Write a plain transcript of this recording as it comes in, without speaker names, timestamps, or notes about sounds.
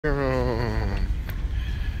Hey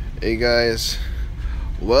guys,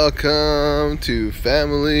 welcome to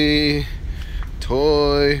Family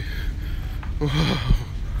Toy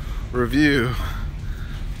Review.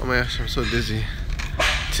 Oh my gosh, I'm so dizzy.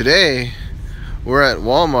 Today we're at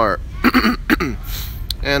Walmart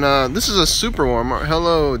and this is a super Walmart.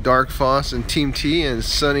 Hello Dark Foss and Team T and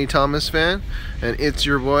Sonny Thomas fan, and it's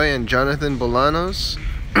your boy and Jonathan Bolanos.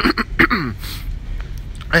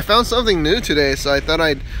 I found something new today, so I thought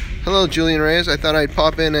hello Julian Reyes, I thought I'd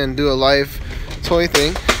pop in and do a live toy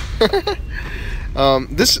thing.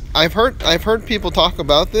 I've heard people talk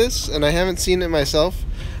about this, and I haven't seen it myself,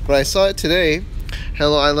 but I saw it today.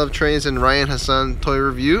 Hello, I Love Trains and Ryan Hassan Toy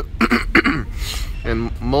Review, and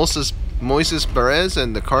Moises Perez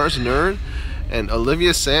and the Cars Nerd, and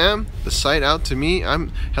Olivia Sam, the Side Out to Me.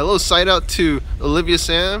 Hello, Side Out to Olivia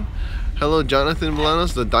Sam. Hello, Jonathan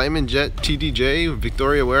Bolanos, the Diamond Jet TDJ,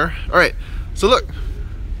 Victoria Ware. Alright, so look,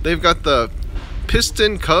 they've got the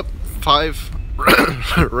Piston Cup 5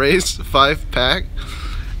 race 5-pack,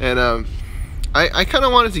 and I kind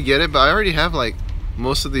of wanted to get it, but I already have like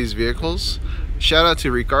most of these vehicles. Shout out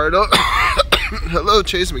to Ricardo. Hello,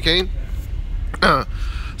 Chase McCain.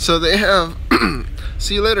 So they have,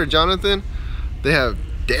 see you later, Jonathan. They have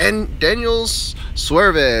Daniels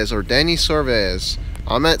Suarez, or Danny Suarez.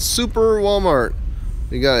 I'm at Super Walmart.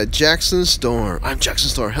 We got a Jackson Storm. I'm Jackson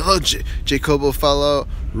Storm. Hello, Jacobo Falo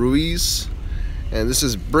Ruiz. And this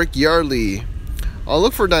is Brick Yardley. I'll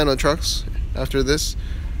look for Dino Trucks after this.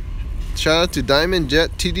 Shout out to Diamond Jet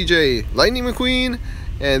TDJ, Lightning McQueen.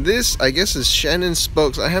 And this, I guess, is Shannon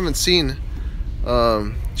Spokes. I haven't seen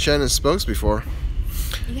Shannon Spokes before.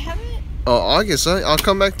 You haven't? Oh, August. I'll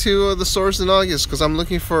come back to the source in August because I'm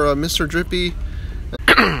looking for Mr. Drippy.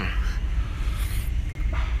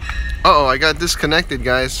 Uh-oh, I got disconnected,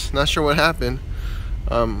 guys. Not sure what happened.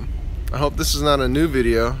 I hope this is not a new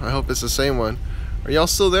video. I hope it's the same one. Are y'all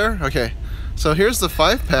still there? Okay. So here's the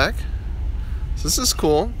 5-pack. So this is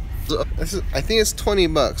cool. I think it's 20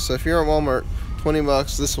 bucks. So if you're at Walmart, 20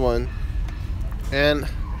 bucks, this one. And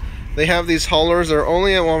they have these haulers that are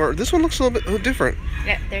only at Walmart. This one looks a little bit different.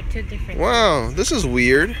 Yeah, they're two different. Wow, this is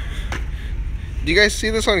weird. Do you guys see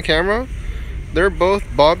this on camera? They're both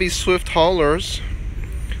Bobby Swift haulers.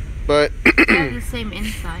 But they have the same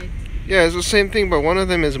inside. Yeah, it's the same thing, but one of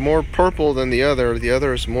them is more purple than the other. The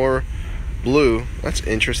other is more blue. That's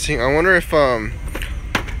interesting. I wonder if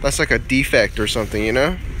that's like a defect or something, you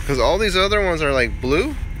know? Because all these other ones are like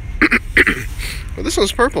blue, but this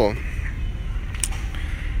one's purple.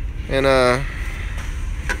 And I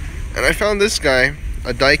found this guy,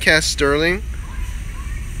 a diecast Sterling,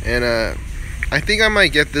 and I think I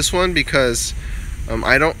might get this one because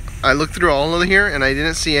I looked through all of here and I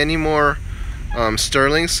didn't see any more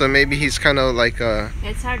Sterling, so maybe he's kind of like a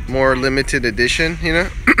more limited edition, you know?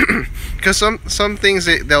 Because some things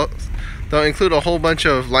they'll include a whole bunch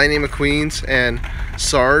of Lightning McQueens and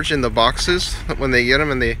Sarge in the boxes when they get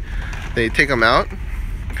them and they take them out.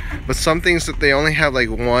 But some things that they only have like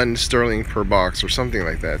one Sterling per box or something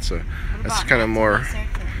like that, so that's kind of more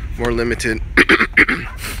limited.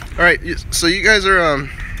 All right, so you guys are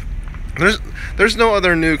there's no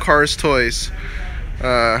other new Cars toys,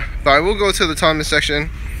 but I will go to the Thomas section.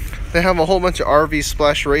 They have a whole bunch of RV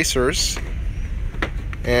Splash Racers,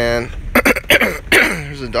 and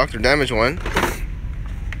there's a Dr. Damage one.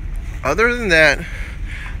 Other than that,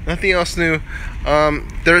 nothing else new.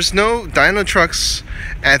 There's no Dino Trucks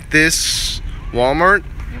at this Walmart.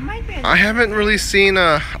 I haven't really seen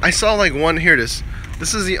I saw like one here. This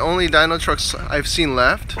is the only Dino Trucks I've seen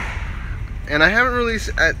left. And I haven't really,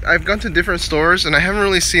 I've gone to different stores and I haven't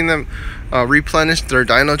really seen them replenish their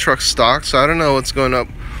Dino Truck stock, so I don't know what's going up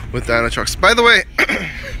with Dino Trucks. By the way,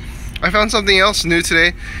 I found something else new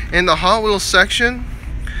today. In the Hot Wheels section,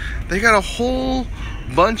 they got a whole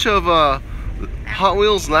bunch of Hot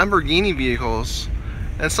Wheels Lamborghini vehicles.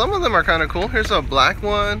 And some of them are kind of cool. Here's a black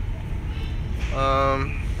one.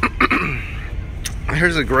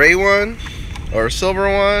 Here's a gray one, or a silver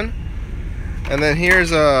one. And then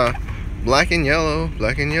here's a black and yellow.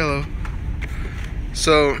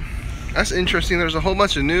 So that's interesting. There's a whole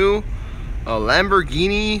bunch of new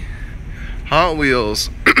Lamborghini Hot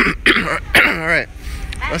Wheels. Alright,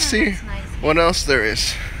 let's see what else there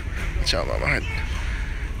is. Watch out, Mama.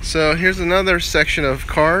 So here's another section of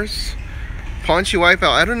cars. Paunchy Wipeout.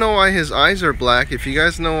 I don't know why his eyes are black. If you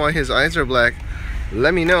guys know why his eyes are black,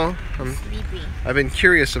 let me know. I've been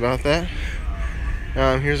curious about that.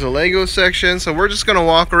 Here's a Lego section. So we're just gonna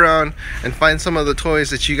walk around and find some of the toys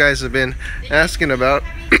that you guys have been asking about.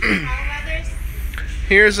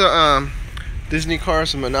 Here's a Disney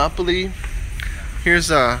Cars Monopoly. Here's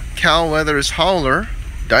a Cal Weathers hauler.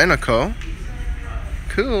 Dynaco.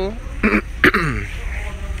 Cool.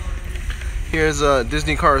 Here's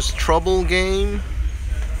Disney Cars Trouble game.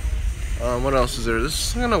 What else is there? This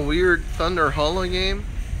is kind of weird Thunder Hollow game.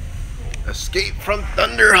 Escape from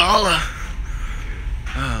Thunder Hollow.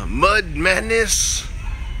 Mud Madness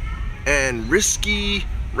and Risky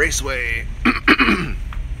Raceway.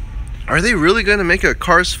 Are they really going to make a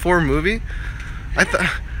Cars 4 movie? I thought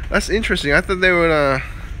that's interesting. I thought they would.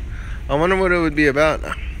 I wonder what it would be about.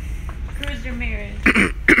 Cruise Ramirez.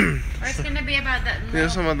 Or it's gonna be about that little,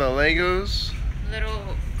 Some of the Legos.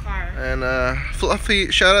 Little car. And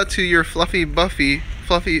Fluffy. Shout out to your Fluffy Buffy,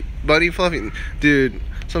 Fluffy Buddy Fluffy, dude.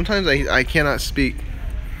 Sometimes I cannot speak.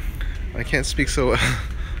 I can't speak so well.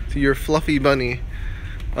 To your Fluffy Bunny.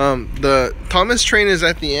 The Thomas train is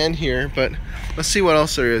at the end here, but let's see what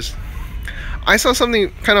else there is. I saw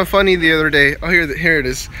something kind of funny the other day. Oh, here it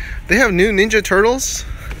is. They have new Ninja Turtles,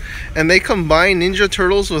 and they combine Ninja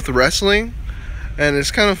Turtles with wrestling, and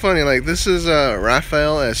it's kind of funny. Like, this is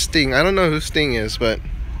Raphael as Sting. I don't know who Sting is, but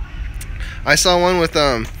I saw one with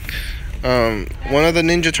one of the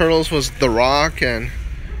Ninja Turtles was The Rock and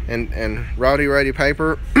Rowdy Roddy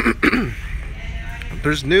Piper.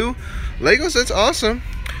 There's new Legos. That's awesome.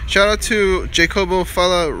 Shout out to Jacobo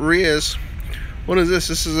Fala Riaz. What is this?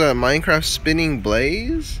 This is a Minecraft spinning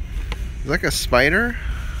blaze? Is that like a spider?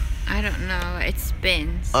 I don't know. It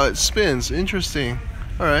spins. It spins. Interesting.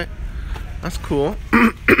 Alright. That's cool.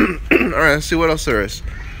 Alright, let's see what else there is.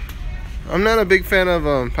 I'm not a big fan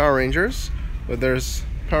of Power Rangers, but there's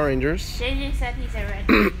Power Rangers. JJ said he's a Red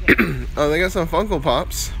Ranger. Oh, they got some Funko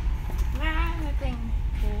Pops. Nothing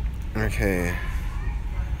cool. Okay.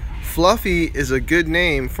 Fluffy is a good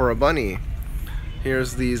name for a bunny.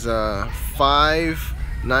 Here's these 5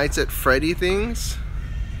 Nights at Freddy things.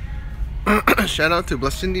 Shout out to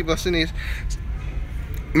Blessindi.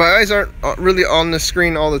 My eyes aren't really on the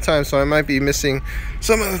screen all the time, so I might be missing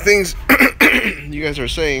some of the things you guys are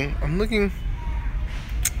saying. I'm looking.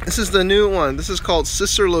 This is the new one. This is called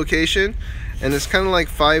Sister Location, and it's kind of like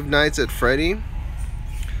 5 Nights at Freddy.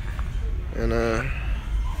 And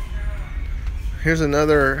here's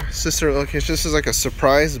another Sister Location. This is like a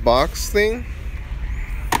surprise box thing.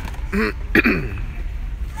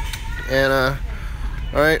 And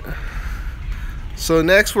alright, so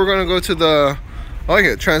next we're gonna go to the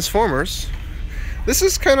Transformers. This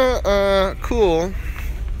is kind of cool.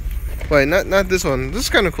 Wait, not this one. This is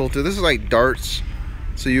kind of cool too. This is like darts,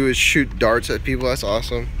 so you would shoot darts at people. That's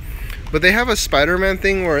awesome. But they have a Spider-Man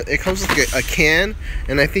thing where it comes with a can,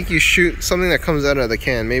 and I think you shoot something that comes out of the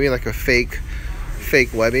can, maybe like a fake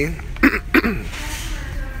webbing.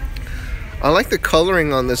 I like the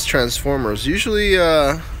coloring on this Transformers. Usually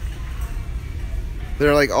they're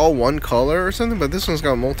like all one color or something, but this one's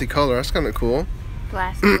got multicolor. That's kind of cool.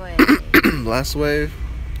 Blast Wave. Blast Wave.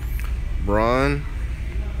 Brawn.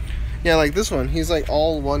 Yeah, like this one. He's like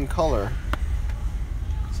all one color.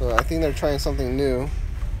 So I think they're trying something new.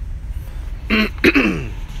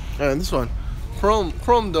 And this one. Chrome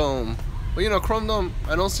Dome. But you know, Chrome Dome,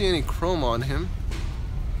 I don't see any chrome on him.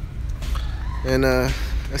 And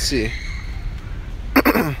let's see.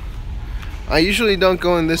 I usually don't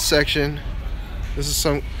go in this section. This is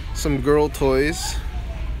some girl toys.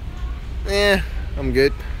 I'm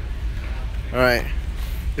good. Alright.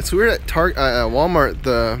 It's weird at Walmart,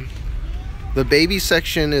 the baby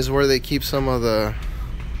section is where they keep some of the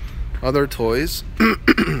other toys.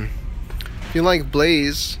 If you like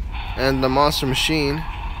Blaze and the Monster Machine,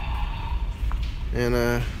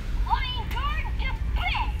 and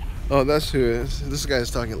oh, that's who it is. This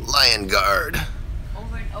guy's talking. Lion Guard.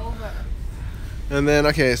 Over and over. And then,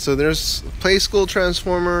 okay, so there's Play School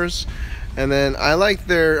Transformers, and then I like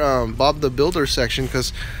their Bob the Builder section,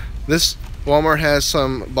 because this Walmart has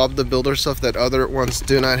some Bob the Builder stuff that other ones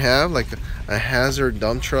do not have, like a Hazard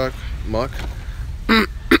dump truck, muck.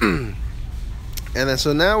 And then,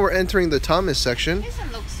 so now we're entering the Thomas section. This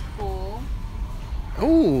one looks cool.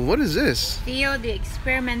 Oh, what is this? Theo, the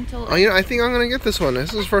experimental. Oh, you know, I think I'm gonna get this one.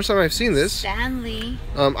 This is the first time I've seen this. Stanley.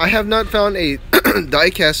 I have not found a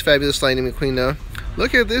die-cast Fabulous Lightning McQueen though.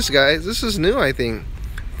 Look at this, guys. This is new, I think.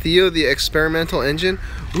 Theo, the experimental engine.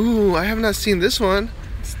 Ooh, I have not seen this one.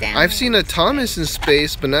 Stanley. I've seen a Thomas in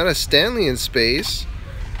space, but not a Stanley in space.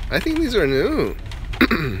 I think these are new.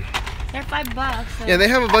 They're $5. So Yeah, they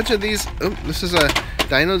have a bunch of these. Oh, this is a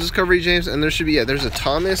Dino Discovery, James, and there should be, there's a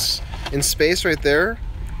Thomas in space right there.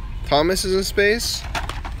 Thomas is in space,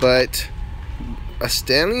 but a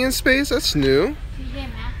Stanley in space? That's new,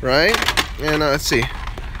 right? And let's see.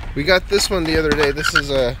 We got this one the other day. This is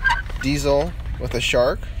a Diesel with a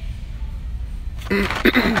shark.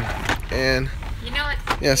 And you know what?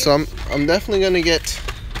 yeah, so I'm definitely gonna get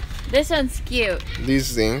This one's cute.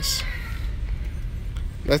 These things.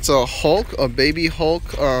 That's a Hulk, a baby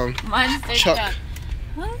Hulk. Monster Chuck.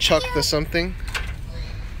 Chuck the something.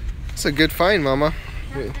 It's a good find, Mama.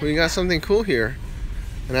 We got something cool here.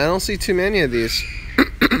 And I don't see too many of these.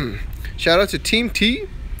 Shout out to Team T.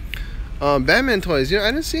 Batman toys. You know,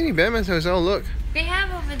 I didn't see any Batman toys. Oh, look. They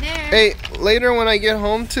have over there. Hey, later when I get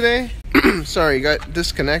home today. Sorry, got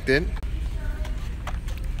disconnected.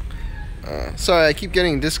 Sorry, I keep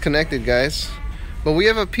getting disconnected, guys. But we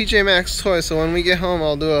have a PJ Maxx toy, so when we get home,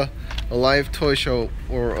 I'll do a live toy show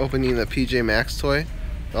or opening the PJ Maxx toy.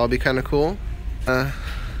 That'll be kind of cool. Yeah,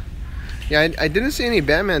 I didn't see any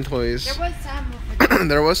Batman toys. There was some over there.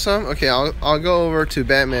 There was some? Okay, I'll go over to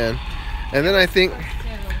Batman. And then I think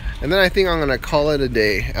I'm gonna call it a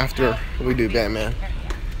day after we do Batman.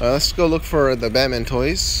 Let's go look for the Batman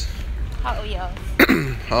toys. Hot Wheels.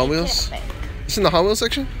 Hot Wheels? It's in the Hot Wheels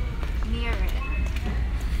section? Near it.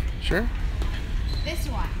 Sure. This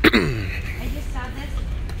one. I just saw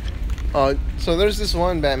this. So there's this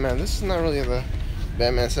one Batman. This is not really the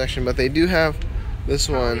Batman section, but they do have this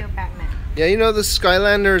one. Batman. Yeah, you know the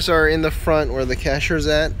Skylanders are in the front where the cashier's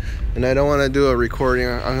at, and I don't want to do a recording.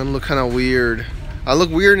 I'm gonna look kind of weird. I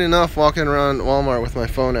look weird enough walking around Walmart with my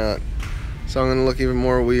phone out, so I'm gonna look even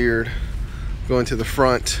more weird going to the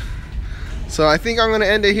front. So I think I'm gonna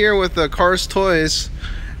end it here with the Cars toys,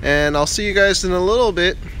 and I'll see you guys in a little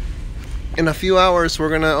bit. In a few hours, we're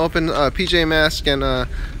gonna open PJ Masks and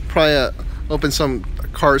probably open some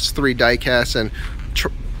Cars 3 diecast and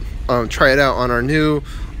try it out on our new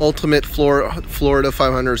Ultimate Florida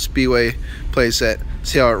 500 Speedway playset.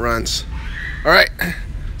 See how it runs. All right,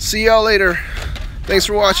 see y'all later. Thanks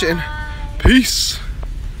for watching. Peace.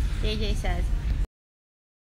 JJ says.